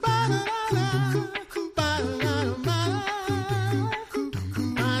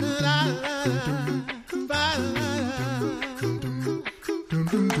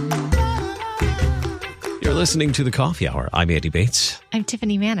listening to The Coffee Hour. I'm Andy Bates. I'm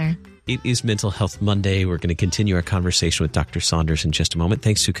Tiffany Manor. It is Mental Health Monday. We're going to continue our conversation with Dr. Saunders in just a moment.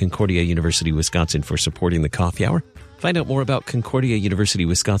 Thanks to Concordia University, Wisconsin for supporting The Coffee Hour. Find out more about Concordia University,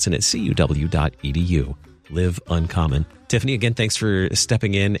 Wisconsin at cuw.edu. Live Uncommon. Tiffany, again, thanks for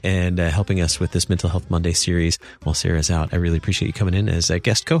stepping in and helping us with this Mental Health Monday series while Sarah's out. I really appreciate you coming in as a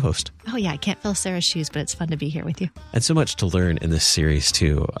guest co-host. Oh, yeah. I can't fill Sarah's shoes, but it's fun to be here with you. And so much to learn in this series,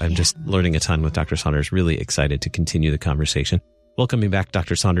 too. I'm just learning a ton with Dr. Saunders. Really excited to continue the conversation. Welcoming back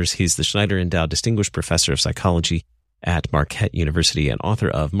Dr. Saunders. He's the Schneider Endowed Distinguished Professor of Psychology at Marquette University and author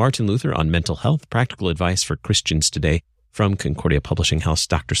of Martin Luther on Mental Health, Practical Advice for Christians Today from Concordia Publishing House.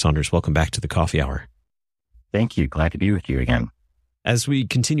 Dr. Saunders, welcome back to the Coffee Hour. Thank you. Glad to be with you again. As we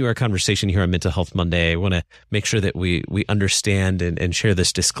continue our conversation here on Mental Health Monday, I want to make sure that we understand and share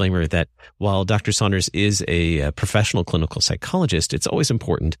this disclaimer that while Dr. Saunders is a professional clinical psychologist, it's always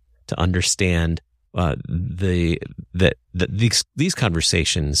important to understand these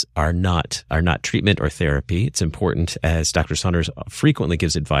conversations are not treatment or therapy. It's important, as Dr. Saunders frequently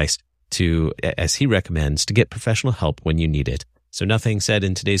gives advice to, as he recommends, to get professional help when you need it. So nothing said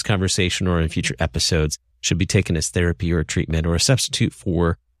in today's conversation or in future episodes should be taken as therapy or a treatment or a substitute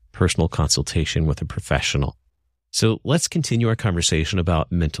for personal consultation with a professional. So let's continue our conversation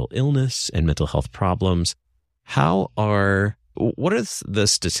about mental illness and mental health problems. What are the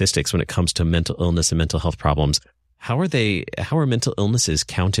statistics when it comes to mental illness and mental health problems? How are mental illnesses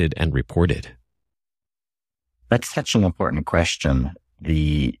counted and reported? That's such an important question.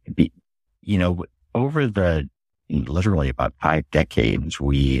 Over the literally about 5 decades,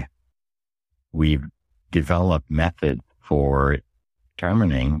 we've developed methods for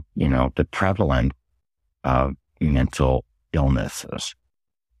determining, the prevalence of mental illnesses.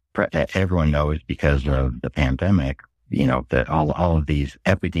 Everyone knows because of the pandemic, that all of these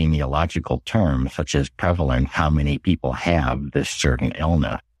epidemiological terms, such as prevalence, how many people have this certain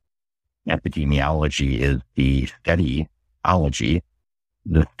illness. Epidemiology is the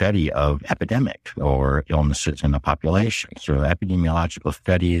study of epidemics or illnesses in the population. So epidemiological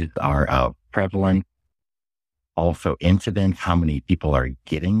studies are of prevalence, also incidence, how many people are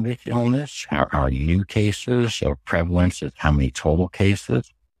getting this illness, are new cases. So prevalence is how many total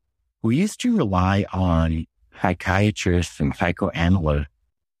cases. We used to rely on psychiatrists and psychoanalysts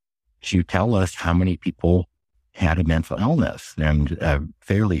to tell us how many people had a mental illness. And a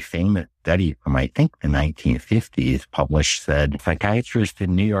fairly famous study from, I think, the 1950s published said psychiatrists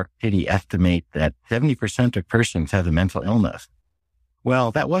in New York City estimate that 70% of persons have a mental illness.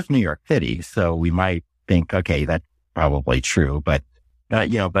 Well, that was New York City, so we might think, okay, that's probably true, but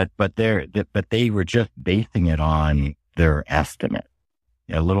they were just basing it on their estimate.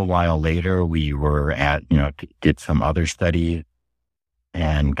 A little while later, we were did some other studies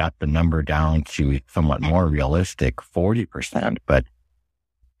and got the number down to somewhat more realistic, 40%. But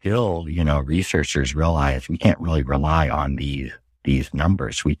still, researchers realize we can't really rely on these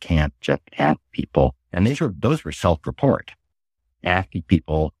numbers. We can't just ask people, and those were self-report. Asking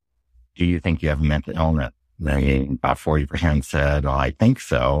people, do you think you have a mental illness? About 40% said, oh, I think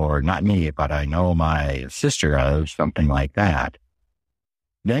so, or not me, but I know my sister has, something like that.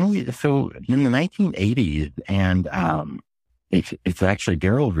 So in the 1980s, and it's actually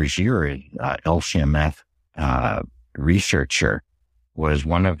Daryl Regier, LCMS researcher, was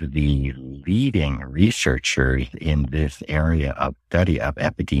one of the leading researchers in this area of study of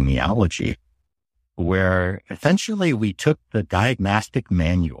epidemiology, where essentially we took the diagnostic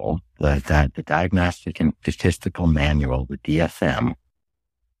manual, the Diagnostic and Statistical Manual, the DSM,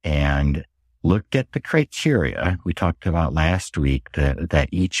 and looked at the criteria we talked about last week, that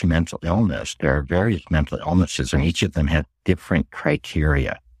each mental illness, there are various mental illnesses, and each of them has different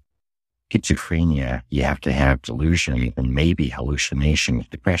criteria. Schizophrenia, you have to have delusion and maybe hallucinations.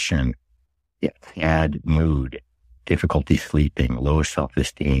 Depression, sad mood, difficulty sleeping, low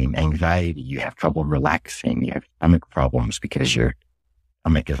self-esteem. Anxiety, you have trouble relaxing. You have stomach problems because your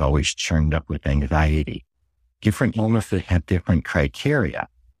stomach is always churned up with anxiety. Different illnesses have different criteria.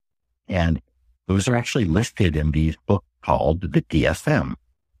 And those are actually listed in these books called the DSM,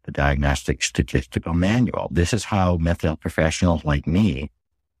 the Diagnostic Statistical Manual. This is how mental health professionals like me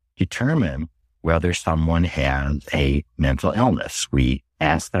determine whether someone has a mental illness. We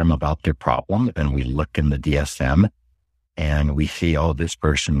ask them about their problem, and we look in the DSM and we see, this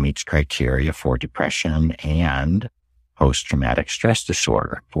person meets criteria for depression and post-traumatic stress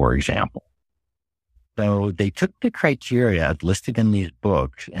disorder, for example. So they took the criteria listed in these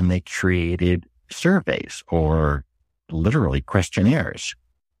books and they created surveys, or literally questionnaires.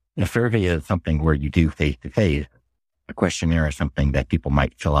 A survey is something where you do face-to-face. A questionnaire is something that people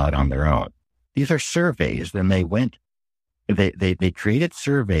might fill out on their own. these are surveys, and they created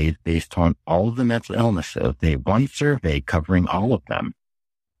surveys based on all of the mental illnesses. They had one survey covering all of them.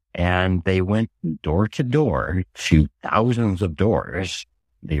 And they went door to door to thousands of doors.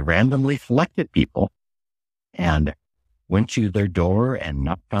 They randomly selected people and went to their door and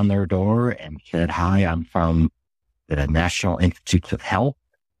knocked on their door and said, "Hi, I'm from the National Institutes of Health,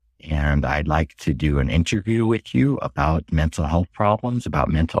 and I'd like to do an interview with you about mental health problems, about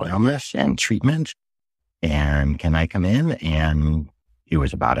mental illness and treatment. And can I come in?" And it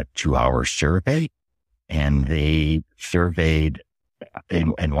was about a 2-hour survey. And they surveyed,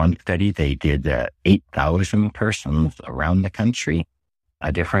 in one study, they did 8,000 persons around the country.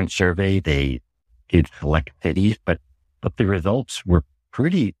 A different survey, they did select cities, but the results were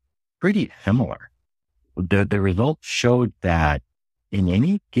pretty similar. The results showed that in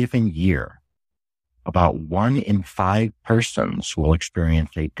any given year, about 1 in 5 persons will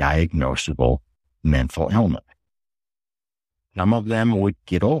experience a diagnosable mental illness. Some of them would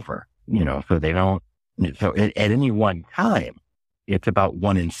get over, so at any one time, it's about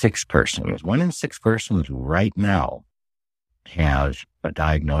 1 in 6 persons. 1 in 6 persons right now has a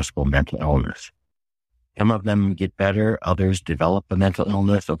diagnosable mental illness. Some of them get better. Others develop a mental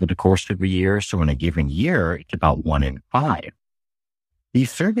illness over the course of a year. So in a given year, it's about 1 in 5.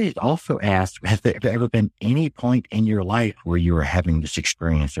 These surveys also asked, has there ever been any point in your life where you were having this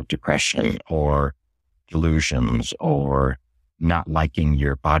experience of depression or delusions or not liking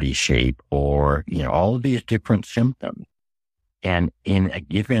your body shape or, all of these different symptoms? And in a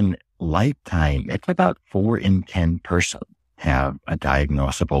given lifetime, it's about 4 in 10 persons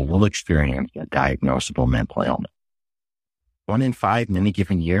will experience a diagnosable mental illness. 1 in 5 in any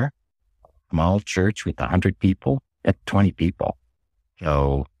given year, small church with 100 people, that's 20 people.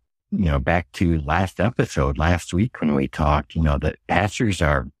 So, back to last week when we talked, the pastors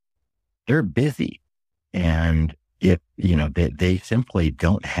they're busy. And if, they simply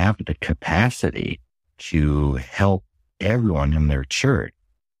don't have the capacity to help everyone in their church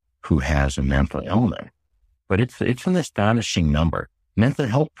who has a mental illness. But it's an astonishing number. Mental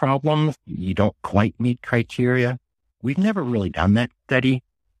health problems, you don't quite meet criteria. We've never really done that study,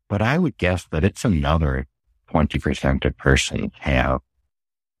 but I would guess that it's another 20% of persons have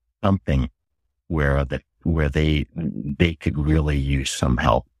something where they could really use some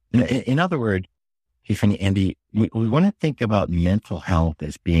help. In other words, Tiffany, Andy, we want to think about mental health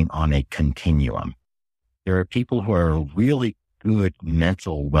as being on a continuum. There are people who are really good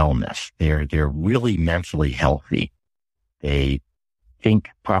mental wellness. They're really mentally healthy. They think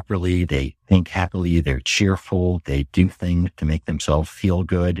properly. They think happily. They're cheerful. They do things to make themselves feel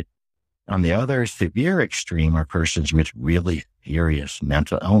good. On the other severe extreme are persons with really serious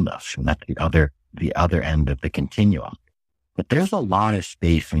mental illness. And that's the other end of the continuum. But there's a lot of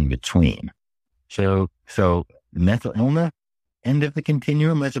space in between. So the mental illness end of the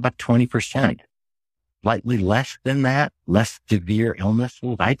continuum is about 20%. Slightly less than that, less severe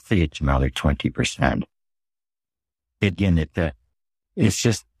illnesses, I'd say it's another 20%. Again, it's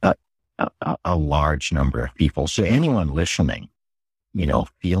just a large number of people. So anyone listening,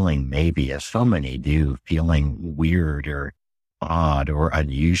 feeling maybe, as so many do, feeling weird or odd or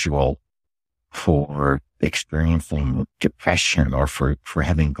unusual for experiencing depression or for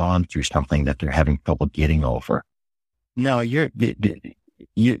having gone through something that they're having trouble getting over. No,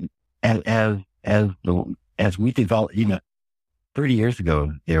 as we developed, 30 years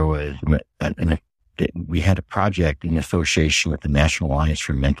ago, we had a project in association with the National Alliance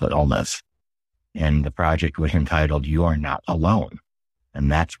for Mental Illness. And the project was entitled, "You Are Not Alone."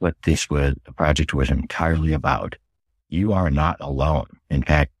 And that's what the project was entirely about. You are not alone. In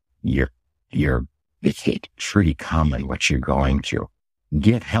fact, it's pretty common what you're going through.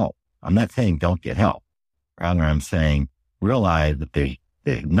 Get help. I'm not saying don't get help. Rather, I'm saying realize that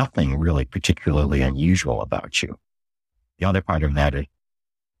there's nothing really particularly unusual about you. The other part of that is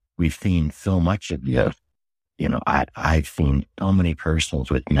we've seen so much of this. I've seen so many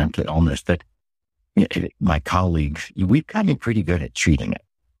persons with mental illness that my colleagues, we've gotten pretty good at treating it.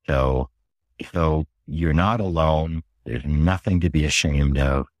 So you're not alone. There's nothing to be ashamed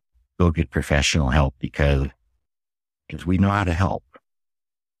of. Go get professional help because we know how to help.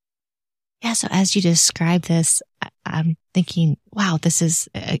 Yeah. So as you describe this, I'm thinking, wow, this is,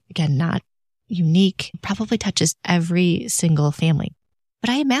 again, not unique, probably touches every single family. But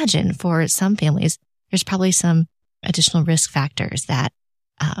I imagine for some families, there's probably some additional risk factors that,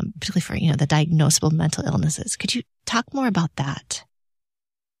 particularly for, the diagnosable mental illnesses. Could you talk more about that?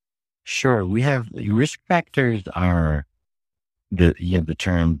 Sure. We have risk factors are the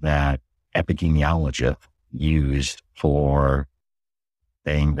term that epidemiologists use for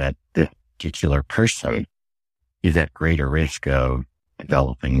saying that the particular person is at greater risk of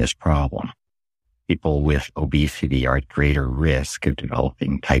developing this problem. People with obesity are at greater risk of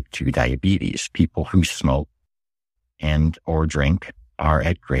developing type 2 diabetes. People who smoke and or drink are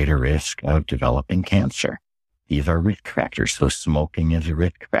at greater risk of developing cancer. These are risk factors. So smoking is a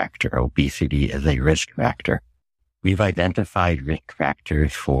risk factor. Obesity is a risk factor. We've identified risk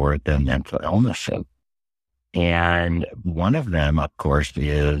factors for the mental illnesses. And one of them, of course,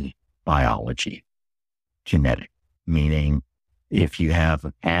 is biology, genetic, meaning if you have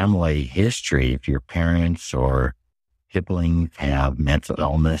a family history, if your parents or siblings have mental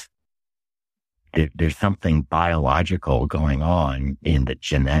illness, there's something biological going on in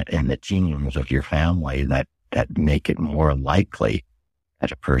the genes of your family that make it more likely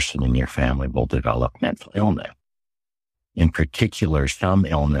that a person in your family will develop mental illness. In particular, some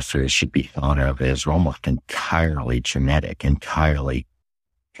illnesses should be thought of as almost entirely genetic, entirely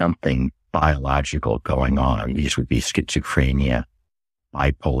something biological going on. These would be schizophrenia,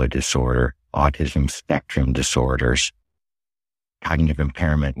 bipolar disorder, autism spectrum disorders, cognitive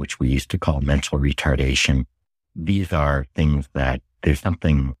impairment, which we used to call mental retardation. These are things that there's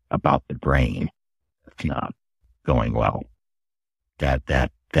something about the brain that's not going well,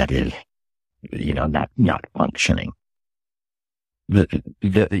 that is, not functioning.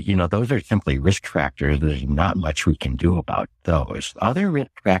 Those are simply risk factors. There's not much we can do about those. Other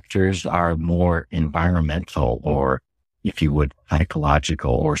risk factors are more environmental or, if you would,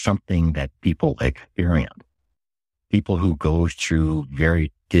 psychological, or something that people experience. People who go through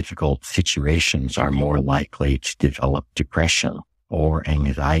very difficult situations are more likely to develop depression or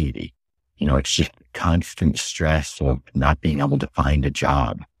anxiety. It's just constant stress of not being able to find a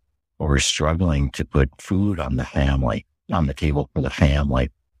job or struggling to put food on the table for the family,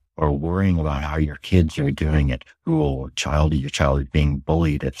 or worrying about how your kids are doing at school, your child is being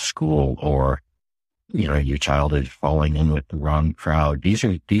bullied at school, or, your child is falling in with the wrong crowd.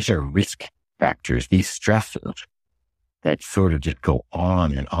 These are risk factors. These stresses that sort of just go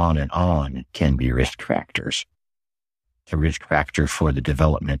on and on and on can be risk factors. The risk factor for the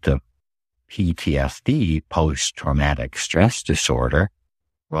development of PTSD, post-traumatic stress disorder,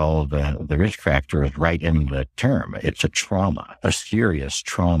 well, the risk factor is right in the term. It's a trauma, a serious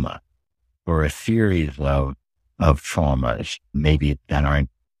trauma, or a series of traumas, maybe that aren't,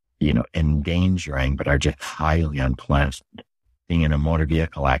 endangering, but are just highly unpleasant. Being in a motor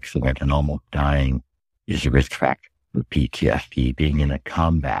vehicle accident and almost dying is a risk factor for PTSD. Being in a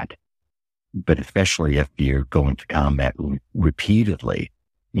combat, but especially if you're going to combat repeatedly,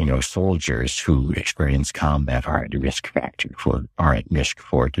 soldiers who experience combat are at risk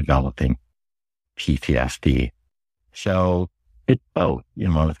for developing PTSD. So it's both.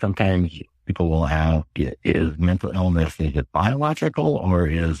 Sometimes people will ask, is mental illness, is it biological, or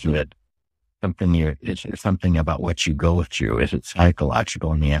is it something about what you go through? Is it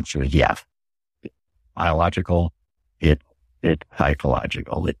psychological? And the answer is yes. It's biological, it's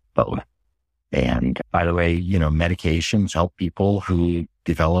psychological, it's both. And by the way, medications help people who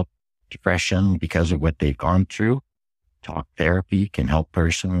develop depression because of what they've gone through. Talk therapy can help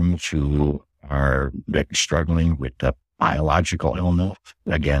persons who are struggling with the biological illness,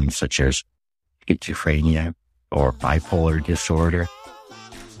 again, such as schizophrenia or bipolar disorder.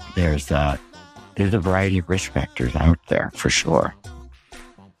 There's a variety of risk factors out there for sure.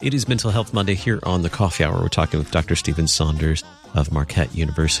 It is Mental Health Monday here on the Coffee Hour. We're talking with Dr. Stephen Saunders of Marquette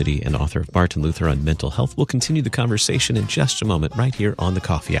University and author of Martin Luther on Mental Health. We'll continue the conversation in just a moment right here on the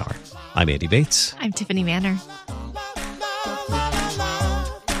Coffee Hour. I'm Andy Bates. I'm Tiffany Manor.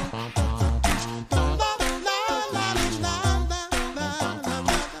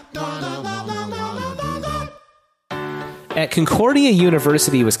 At Concordia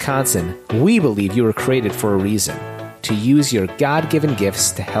University, Wisconsin, we believe you were created for a reason. To use your God-given gifts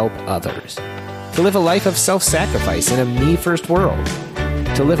to help others. To live a life of self-sacrifice in a me-first world.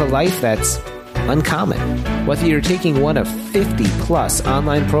 To live a life that's uncommon. Whether you're taking one of 50-plus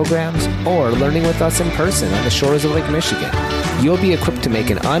online programs or learning with us in person on the shores of Lake Michigan, you'll be equipped to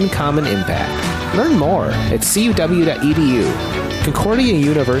make an uncommon impact. Learn more at cuw.edu. Concordia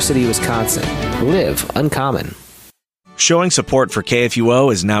University, Wisconsin. Live uncommon. Showing support for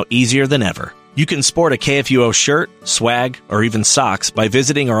KFUO is now easier than ever. You can sport a KFUO shirt, swag, or even socks by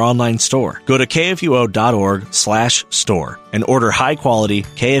visiting our online store. Go to kfuo.org/store and order high-quality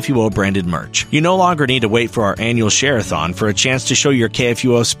KFUO-branded merch. You no longer need to wait for our annual share-a-thon for a chance to show your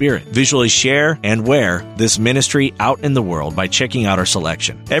KFUO spirit. Visually share and wear this ministry out in the world by checking out our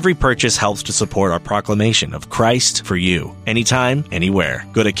selection. Every purchase helps to support our proclamation of Christ for you, anytime, anywhere.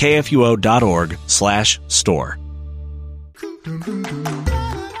 Go to kfuo.org/store.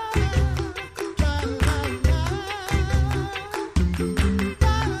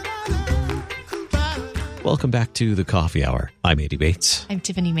 Welcome back to the Coffee Hour. I'm Andy Bates. I'm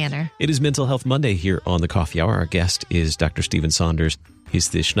Tiffany Manor. It is Mental Health Monday here on the Coffee Hour. Our guest is Dr. Stephen Saunders. He's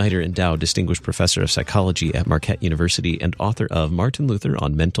the Schneider Endowed Distinguished Professor of Psychology at Marquette University and author of Martin Luther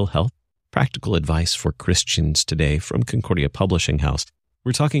on Mental Health, Practical Advice for Christians Today from Concordia Publishing House.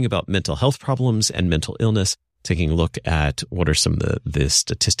 We're talking about mental health problems and mental illness, taking a look at what are some of the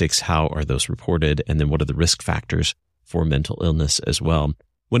statistics, how are those reported, and then what are the risk factors for mental illness as well.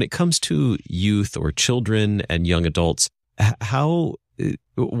 When it comes to youth or children and young adults,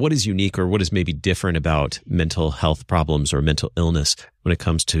 what is unique or what is maybe different about mental health problems or mental illness when it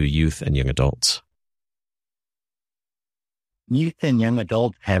comes to youth and young adults? Youth and young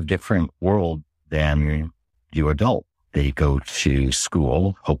adults have different worlds than you adults. They go to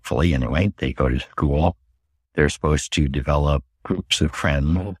school, hopefully anyway, they go to school. They're supposed to develop groups of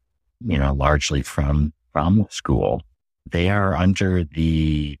friends, largely from school. They are under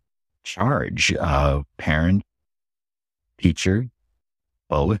the charge of parents, teachers,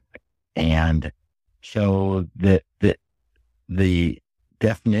 both. And so the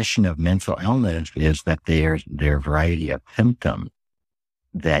definition of mental illness is that there are a variety of symptoms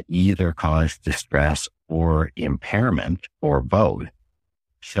that either cause distress or impairment or both.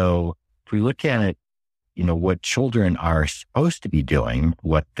 So if we look at it, what children are supposed to be doing,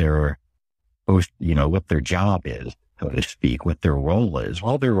 what their job is, so to speak, what their role is.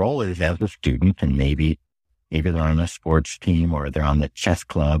 Well, their role is as a student, and maybe they're on a sports team or they're on the chess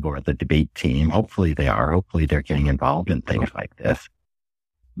club or the debate team. Hopefully they are. Hopefully they're getting involved in things like this.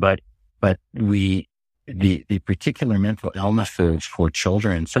 But the particular mental illnesses for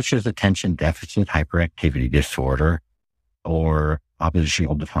children, such as attention deficit hyperactivity disorder or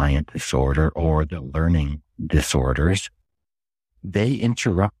oppositional defiant disorder or the learning disorders, they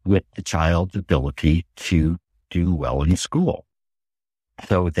interrupt with the child's ability to do well in school.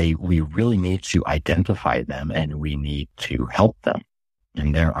 So we really need to identify them and we need to help them.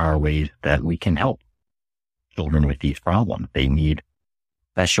 And there are ways that we can help children with these problems. They need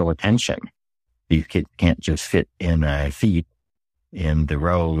special attention. These kids can't just sit in a seat in the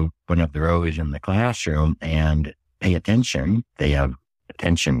row, one of the rows in the classroom and pay attention. They have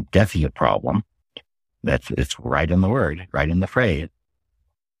attention deficit problem. It's right in the word, right in the phrase.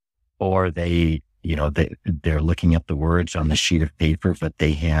 Or they're looking at the words on the sheet of paper, but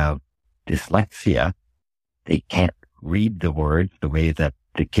they have dyslexia. They can't read the words the way that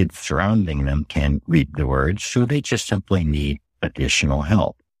the kids surrounding them can read the words. So they just simply need additional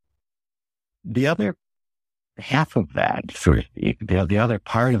help. The other half of that, so to speak, the other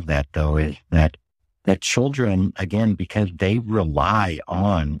part of that, though, is that children, again, because they rely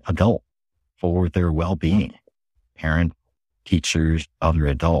on adults for their well-being, parents, teachers, other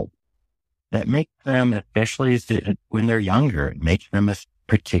adults, that makes them, especially when they're younger, it makes them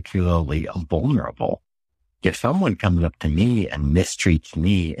particularly vulnerable. If someone comes up to me and mistreats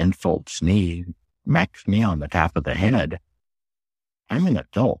me, insults me, smacks me on the top of the head, I'm an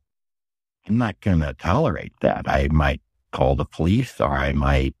adult. I'm not going to tolerate that. I might call the police, or I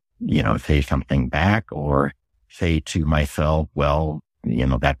might, say something back, or say to myself, well,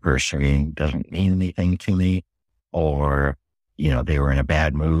 that person doesn't mean anything to me, or, they were in a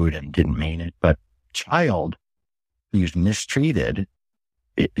bad mood and didn't mean it. But child who's mistreated,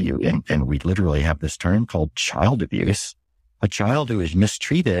 and we literally have this term called child abuse, a child who is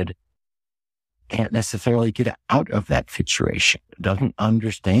mistreated can't necessarily get out of that situation, doesn't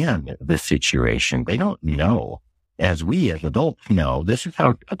understand the situation. They don't know, as we as adults know, this is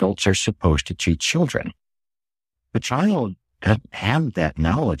how adults are supposed to treat children. The child doesn't have that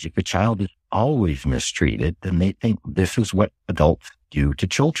knowledge. If a child is always mistreated, then they think this is what adults do to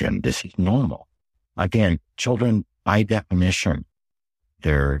children. This is normal. Again, children, by definition,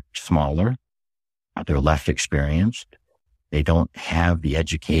 they're smaller, they're less experienced, they don't have the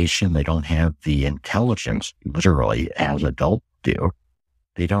education, they don't have the intelligence, literally, as adults do.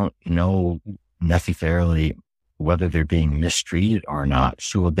 They don't know necessarily whether they're being mistreated or not.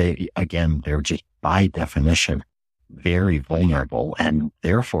 So they're just by definition very vulnerable. And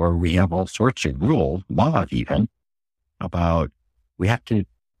therefore we have all sorts of rules, laws even, about we have to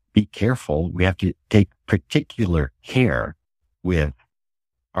be careful. We have to take particular care with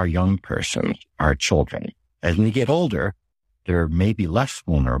our young persons, our children. As we get older, they're maybe less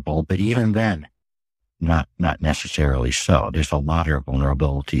vulnerable, but even then, not necessarily so. There's a lot of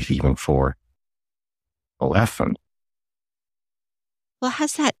vulnerabilities even for adolescents. Well,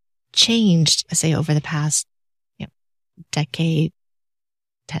 has that changed, say, over the past decade,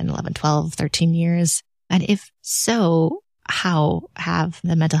 10, 11, 12, 13 years? And if so, how have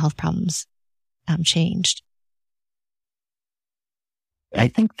the mental health problems changed? I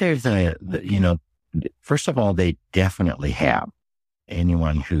think there's first of all, they definitely have.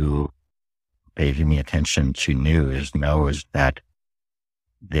 Anyone who pays any attention to news knows that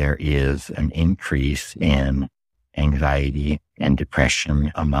there is an increase in anxiety and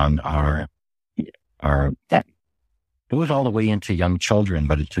depression among that goes all the way into young children,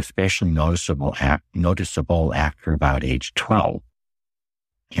 but it's especially noticeable after about age 12.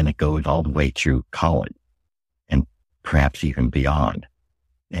 And it goes all the way through college and perhaps even beyond.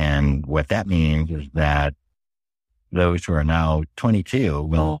 And what that means is that those who are now 22,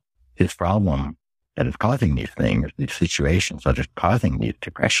 well, this problem that is causing these things, these situations that are causing these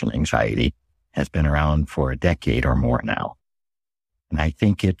depression, anxiety, has been around for a decade or more now. And I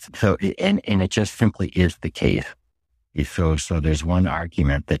think it's so, and it just simply is the case. So there's one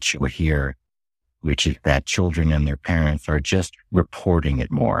argument that you'll hear, which is that children and their parents are just reporting it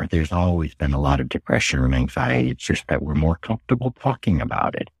more. There's always been a lot of depression and anxiety. It's just that we're more comfortable talking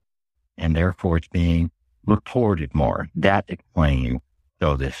about it. And therefore it's being reported more. That explains,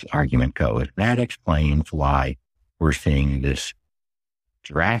 so this argument goes, that explains why we're seeing this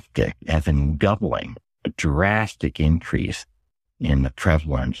drastic, as in doubling, a drastic increase in the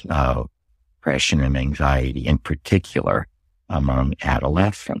prevalence of depression and anxiety, in particular among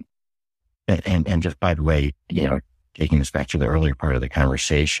adolescents. And just by the way, taking this back to the earlier part of the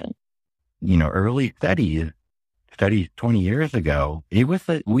conversation, early studies 20 years ago,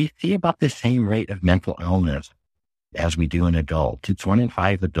 we see about the same rate of mental illness as we do in adults. It's 1 in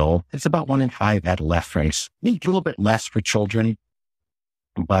 5 adults. It's about 1 in 5 adolescents. Maybe a little bit less for children,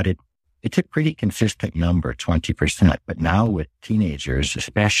 but it's a pretty consistent number, 20%. But now with teenagers,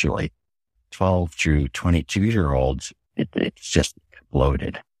 especially 12 through 22-year-olds, it's just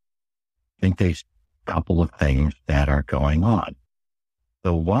exploded. I think there's a couple of things that are going on.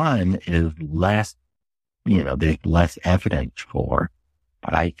 The one is less, there's less evidence for,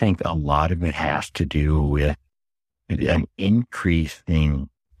 but I think a lot of it has to do with an increasing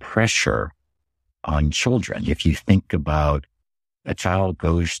pressure on children. If you think about a child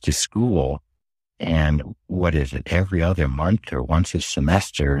goes to school and every other month or once a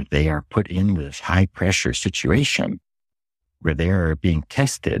semester, they are put in this high pressure situation where they're being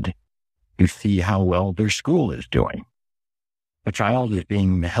tested to see how well their school is doing. A child is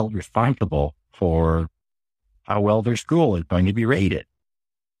being held responsible for how well their school is going to be rated.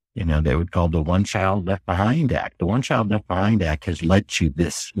 They would call the One Child Left Behind Act. The One Child Left Behind Act has led to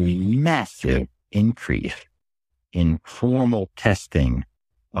this massive increase in formal testing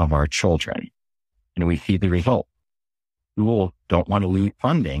of our children. And we see the result. Schools don't want to lose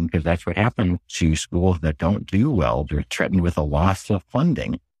funding because that's what happens to schools that don't do well. They're threatened with a loss of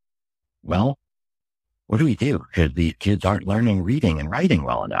funding. Well, what do we do? Because these kids aren't learning reading and writing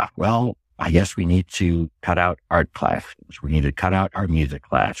well enough. Well, I guess we need to cut out art classes. We need to cut out our music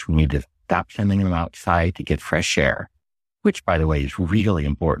class. We need to stop sending them outside to get fresh air, which, by the way, is really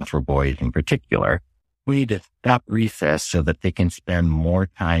important for boys in particular. We need to stop recess so that they can spend more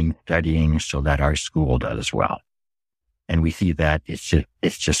time studying so that our school does well. And we see that it's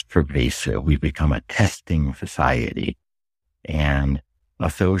just pervasive. We've become a testing society. And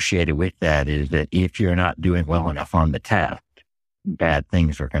associated with that is that if you're not doing well enough on the test, bad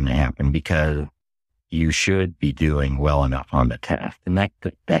things are going to happen because you should be doing well enough on the test. And that's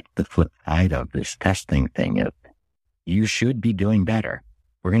the flip side of this testing thing is you should be doing better.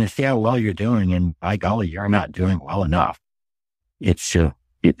 We're going to see how well you're doing, and by golly, you're not doing well enough.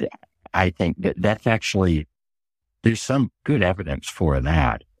 I think that's actually, there's some good evidence for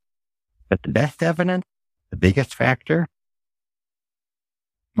that. But the best evidence, the biggest factor,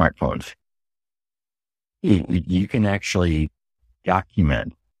 smartphones. You can actually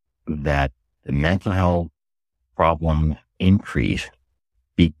document that the mental health problem increase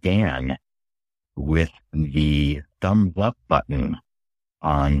began with the thumbs up button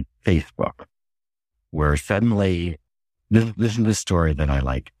on Facebook, where suddenly, this is the story that I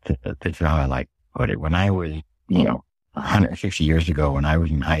like, this is how I like to put it. When I was, 160 years ago, when I was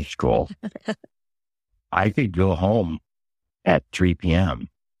in high school, I could go home at 3 p.m.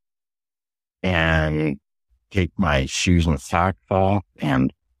 and take my shoes and socks off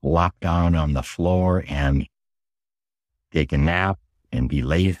and lop down on the floor and take a nap and be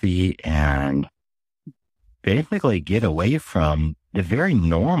lazy and basically get away from the very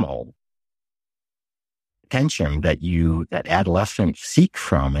normal attention that adolescents seek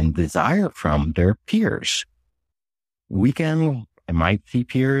from and desire from their peers. Weekends, I might see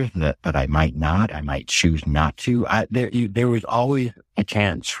peers, but I might not. I might choose not to. There was always a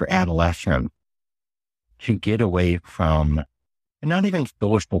chance for adolescents to get away from not even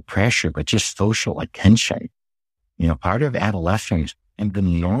social pressure, but just social attention. Part of adolescence and the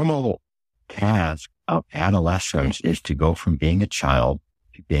normal task of adolescence is to go from being a child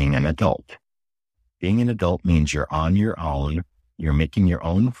to being an adult. Being an adult means you're on your own. You're making your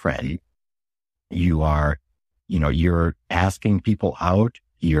own friend. You are, you're asking people out.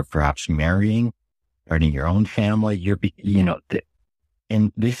 You're perhaps marrying, starting your own family.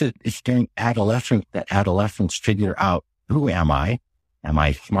 And it's during adolescence that adolescents figure out, who am I? Am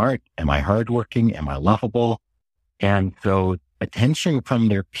I smart? Am I hardworking? Am I lovable? And so attention from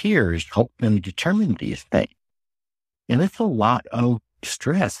their peers help them determine these things. And it's a lot of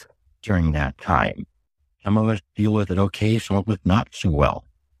stress during that time. Some of us deal with it okay, some of us not so well.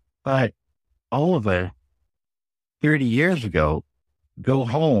 But all of us 30 years ago go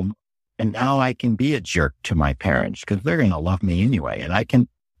home, and now I can be a jerk to my parents because they're going to love me anyway. And I can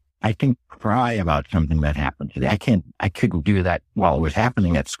cry about something that happened today. I couldn't do that while it was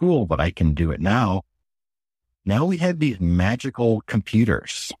happening at school, but I can do it now. Now we have these magical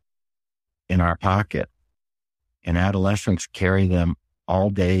computers in our pocket, and adolescents carry them all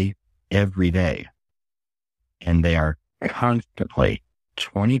day, every day. And they are constantly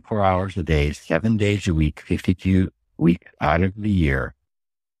 24 hours a day, 7 days a week, 52 weeks out of the year,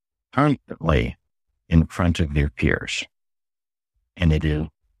 constantly in front of their peers. And it is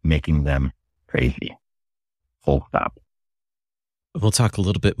making them crazy. Full stop. We'll talk a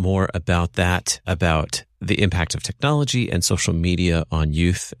little bit more about that, about the impact of technology and social media on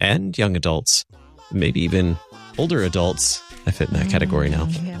youth and young adults, maybe even older adults. I fit in that category now.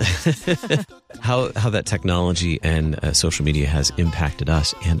 Yeah. How that technology and social media has impacted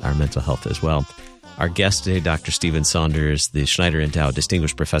us and our mental health as well. Our guest today, Dr. Stephen Saunders, the Schneider Endowed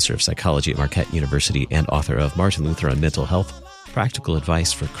Distinguished Professor of Psychology at Marquette University and author of Martin Luther on Mental Health, Practical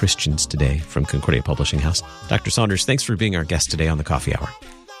Advice for Christians Today from Concordia Publishing House. Dr. Saunders, thanks for being our guest today on the Coffee Hour.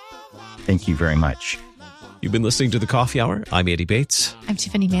 Thank you very much. You've been listening to the Coffee Hour. I'm Andy Bates. I'm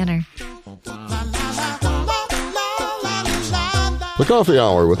Tiffany Manor. The Coffee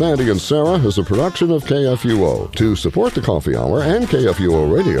Hour with Andy and Sarah is a production of KFUO. To support the Coffee Hour and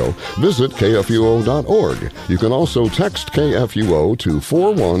KFUO Radio, visit KFUO.org. You can also text KFUO to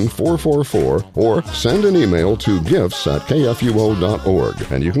 41444 or send an email to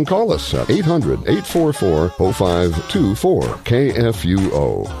gifts@KFUO.org. And you can call us at 800-844-0524.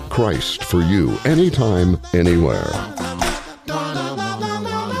 KFUO. Christ for you, anytime, anywhere.